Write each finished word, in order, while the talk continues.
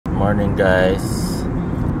morning guys.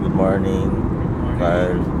 Good morning.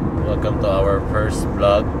 Carl. Welcome to our first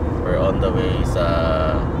vlog. We're on the way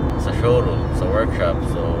sa showroom, sa workshop.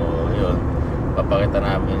 So yun, papakita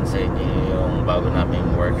namin sa inyo yung bago naming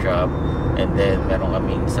workshop. And then meron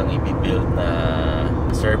kaming isang i-build na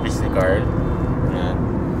service ni Carl. Yan.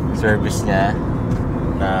 Service niya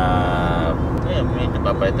na medyo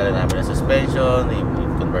papalitan namin ng suspension,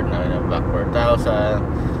 i-convert namin ng BAC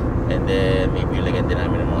 4000. And then maybe lagyan din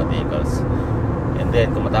namin ng mga decals. And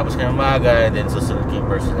then kung matapos kayo maaga, and then susunod yung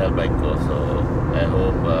personal bike ko. So I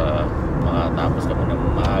hope makatapos ka muna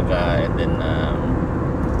maaga. And then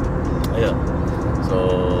ayun. So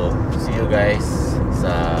see you guys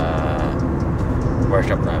sa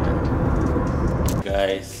workshop namin.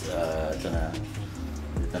 Guys, ito na.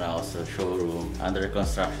 Dito na ako sa showroom. Under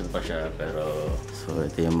construction pa siya, pero so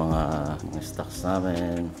ito yung mga stocks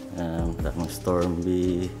namin. Takong Storm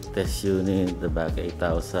B, test unit, the BAC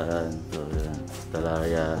 8000. So yun,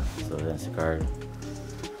 Talaria. So yan si Carl.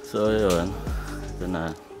 So yun, ito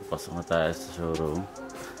na. Pasok na tayo sa showroom.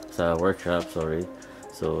 Sa workshop, sorry.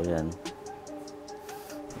 So yan,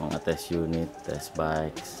 mga test unit, test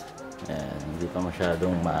bikes. And hindi pa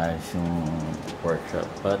masyadong maayos yung workshop,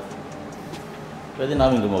 but pwede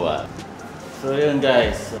namin gumawa. So yun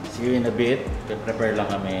guys, see you in a bit. Prepare lang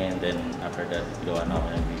kami, and then after that gawa na ako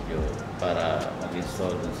ng video para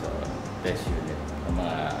mag-install dun sa test unit ng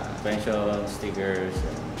mga suspension, stickers,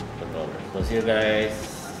 and controllers. So see you guys.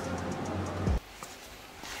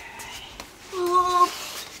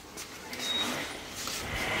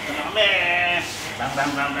 Ito na kami! Bang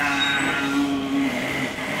bang bang bang!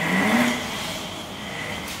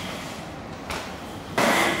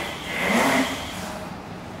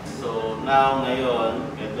 Now,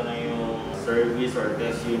 ngayon, ito na yung service or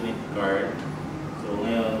test unit card. So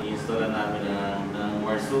ngayon, i-install namin ng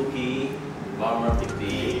Marsuki Bomber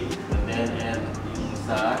 58. And then, yung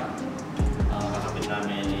isa, kakapit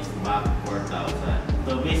namin is BAC 4000.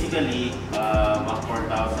 So basically, BAC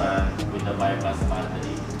 4000 with the bypass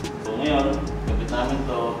battery. So ngayon, kapit namin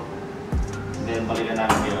to. Then, balikan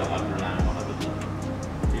namin kayo after namin makapit to.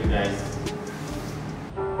 See you guys.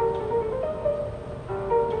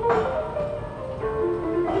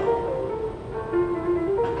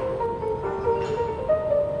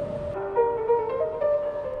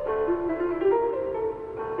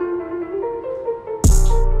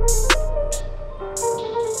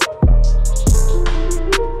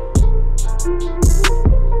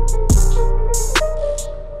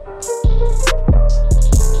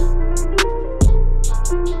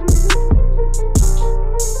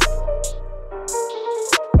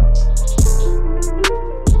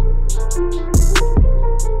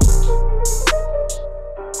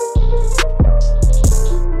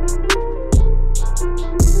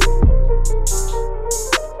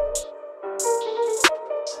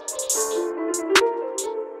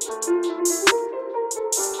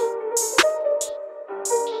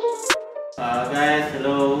 Guys,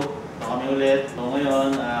 hello! Ito kami ulit. So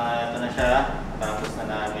ngayon, ito na siya. Tapos na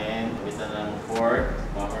namin. Kapitan ng Ford,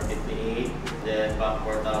 Bomber 58. Then, BAC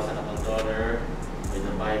 4000 na controller with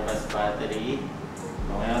the bypass battery.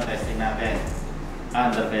 So ngayon, testing natin.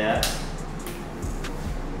 Under kaya?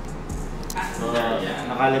 So,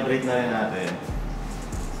 nakalibrate na rin natin.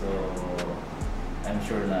 So, I'm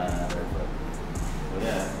sure na perfect. So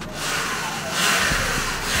yeah.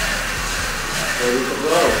 Ready to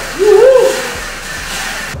go! Woohoo!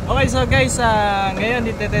 Okay, so guys, ngayon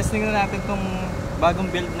i-testing na natin tong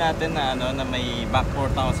bagong build natin na na may BAC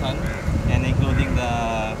 4000 and including the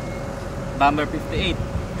Bomber 58.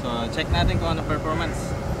 So check natin kung ano performance.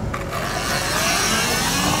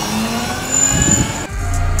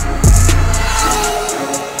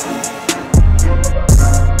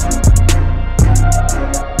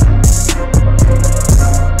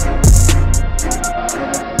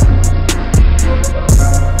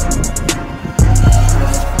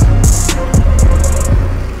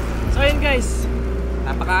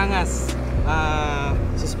 Napakaangas.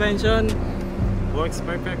 Suspension works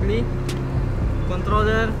perfectly.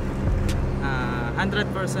 Controller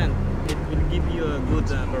 100%. It will give you a good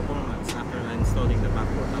performance after installing the BAC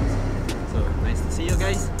 4000. So nice to see you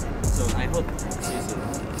guys. So I hope see you soon.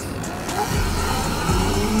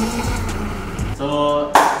 So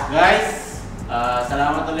guys,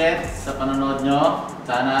 salamat ulit sa panonood nyo.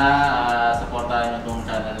 Sana supportahan nyo itong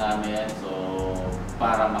channel namin. So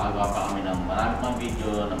para makagawa pa kami ng marami pang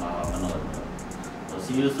video na makapanood nyo. So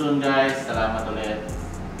see you soon guys. Salamat ulit.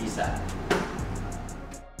 Peace out.